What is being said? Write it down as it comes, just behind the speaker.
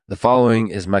The following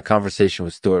is my conversation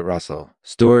with Stuart Russell.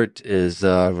 Stuart is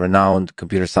a renowned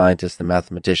computer scientist and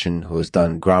mathematician who has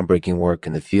done groundbreaking work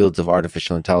in the fields of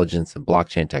artificial intelligence and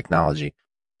blockchain technology.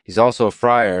 He's also a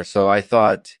friar, so I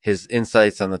thought his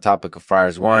insights on the topic of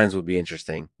friars' wines would be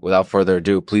interesting. Without further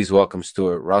ado, please welcome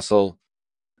Stuart Russell.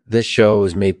 This show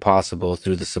is made possible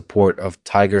through the support of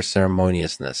Tiger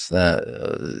Ceremoniousness.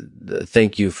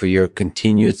 Thank you for your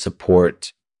continued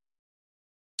support.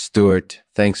 Stuart,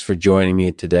 thanks for joining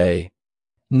me today.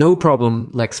 No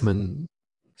problem, Lexman.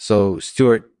 So,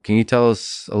 Stuart, can you tell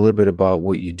us a little bit about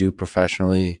what you do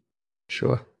professionally?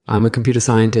 Sure. I'm a computer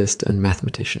scientist and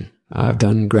mathematician. I've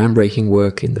done groundbreaking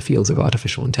work in the fields of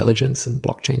artificial intelligence and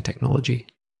blockchain technology.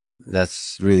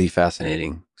 That's really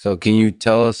fascinating. So, can you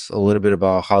tell us a little bit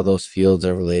about how those fields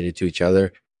are related to each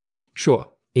other? Sure.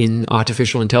 In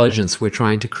artificial intelligence, we're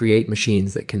trying to create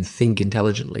machines that can think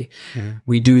intelligently.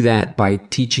 We do that by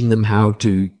teaching them how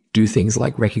to do things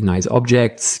like recognize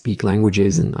objects, speak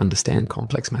languages, and understand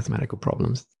complex mathematical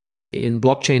problems. In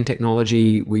blockchain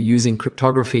technology, we're using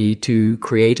cryptography to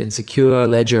create and secure a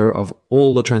ledger of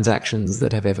all the transactions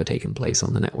that have ever taken place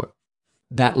on the network.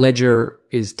 That ledger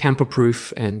is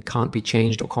tamper-proof and can't be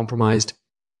changed or compromised.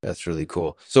 That's really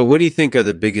cool. So what do you think are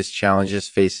the biggest challenges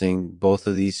facing both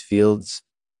of these fields?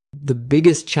 The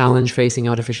biggest challenge facing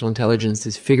artificial intelligence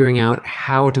is figuring out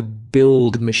how to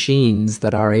build machines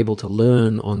that are able to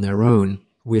learn on their own.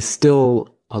 We're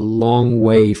still a long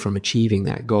way from achieving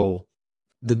that goal.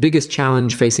 The biggest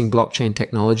challenge facing blockchain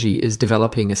technology is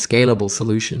developing a scalable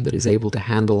solution that is able to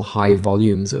handle high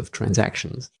volumes of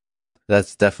transactions.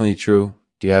 That's definitely true.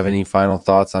 Do you have any final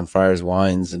thoughts on Friars'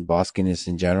 wines and Boskiness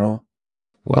in general?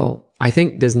 Well, I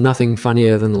think there's nothing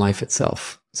funnier than life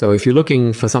itself. So if you're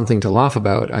looking for something to laugh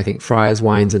about, I think Friars'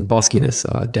 wines and Boskiness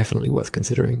are definitely worth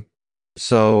considering.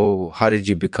 So how did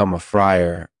you become a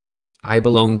friar? I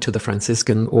belong to the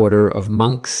Franciscan order of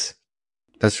monks.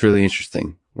 That's really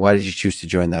interesting. Why did you choose to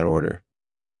join that order?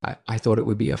 I thought it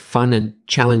would be a fun and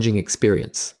challenging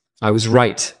experience. I was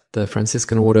right. The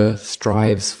Franciscan order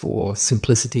strives for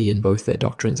simplicity in both their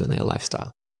doctrines and their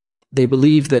lifestyle. They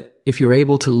believe that if you're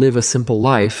able to live a simple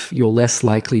life, you're less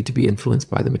likely to be influenced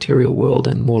by the material world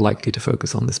and more likely to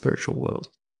focus on the spiritual world.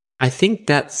 I think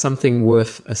that's something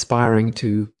worth aspiring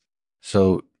to.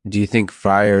 So, do you think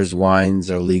friars' wines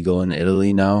are legal in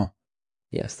Italy now?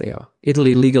 Yes, they are.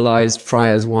 Italy legalized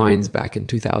friars' wines back in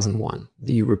 2001.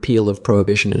 The repeal of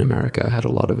prohibition in America had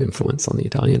a lot of influence on the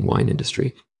Italian wine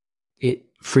industry. It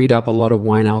freed up a lot of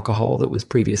wine alcohol that was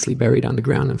previously buried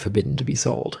underground and forbidden to be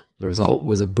sold. The result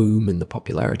was a boom in the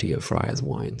popularity of friars'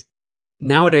 wines.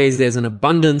 Nowadays, there's an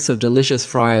abundance of delicious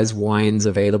friars' wines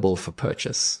available for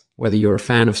purchase. Whether you're a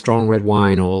fan of strong red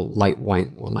wine or light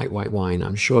white wine,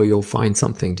 I'm sure you'll find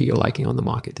something to your liking on the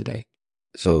market today.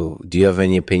 So, do you have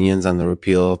any opinions on the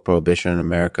repeal of prohibition in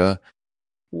America?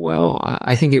 Well,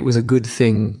 I think it was a good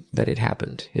thing that it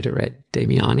happened. Iterette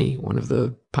Damiani, one of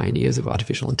the pioneers of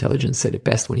artificial intelligence, said it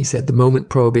best when he said the moment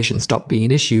prohibition stopped being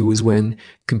an issue was when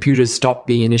computers stopped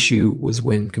being an issue was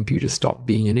when computers stopped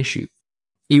being an issue.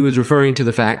 He was referring to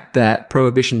the fact that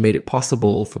prohibition made it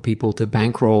possible for people to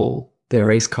bankroll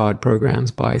their ACE card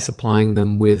programs by supplying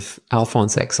them with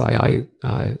Alphonse XII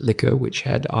liquor, which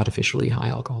had artificially high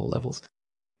alcohol levels.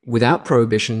 Without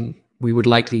prohibition, we would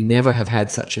likely never have had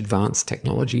such advanced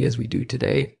technology as we do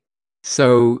today.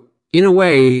 So, in a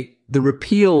way, the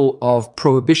repeal of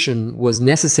prohibition was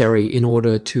necessary in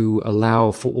order to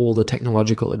allow for all the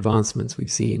technological advancements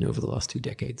we've seen over the last 2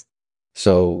 decades.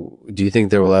 So, do you think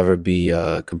there will ever be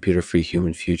a computer-free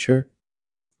human future?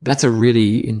 That's a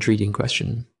really intriguing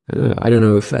question. I don't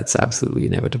know if that's absolutely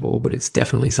inevitable, but it's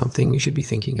definitely something we should be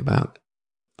thinking about.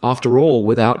 After all,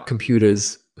 without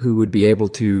computers, who would be able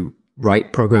to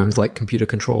write programs like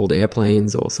computer-controlled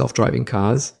airplanes or self-driving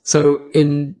cars? So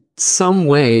in some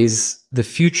ways, the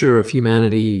future of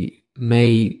humanity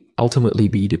may ultimately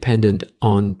be dependent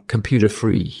on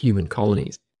computer-free human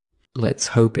colonies. Let's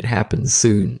hope it happens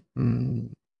soon.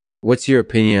 What's your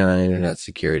opinion on internet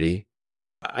security?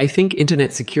 I think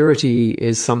internet security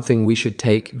is something we should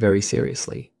take very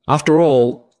seriously. After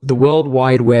all, the World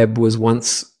Wide Web was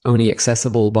once only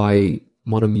accessible by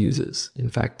modern users. In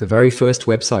fact, the very first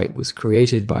website was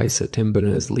created by Sir Tim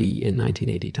Berners-Lee in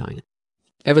 1989.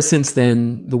 Ever since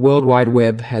then, the World Wide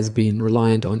Web has been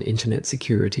reliant on internet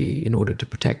security in order to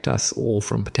protect us all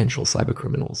from potential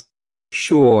cybercriminals.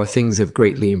 Sure, things have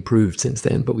greatly improved since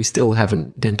then, but we still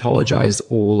haven't dentologized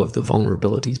all of the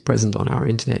vulnerabilities present on our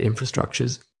internet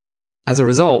infrastructures. As a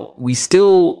result, we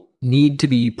still need to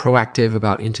be proactive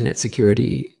about internet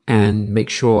security and make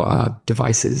sure our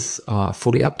devices are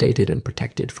fully updated and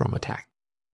protected from attack.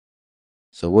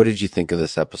 So, what did you think of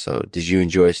this episode? Did you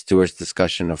enjoy Stuart's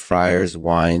discussion of friars,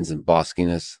 wines, and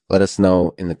Boskiness? Let us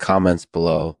know in the comments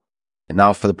below. And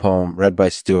now for the poem read by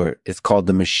Stuart. It's called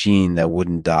The Machine That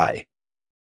Wouldn't Die.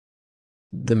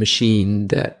 The machine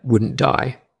that wouldn't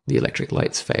die. The electric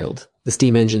lights failed. The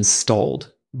steam engines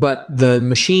stalled. But the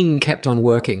machine kept on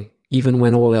working, even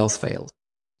when all else failed.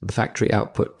 The factory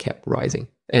output kept rising.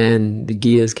 And the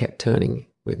gears kept turning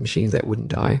with machines that wouldn't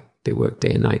die. They worked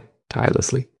day and night,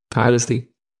 tirelessly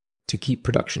to keep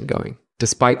production going,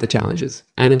 despite the challenges.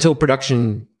 And until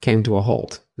production came to a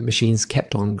halt, the machines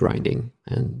kept on grinding,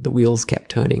 and the wheels kept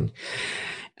turning.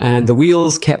 And the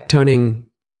wheels kept turning,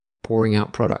 pouring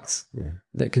out products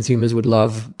that consumers would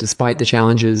love. Despite the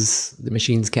challenges, the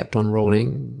machines kept on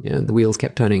rolling, and the wheels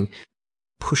kept turning,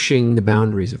 pushing the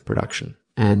boundaries of production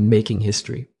and making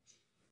history.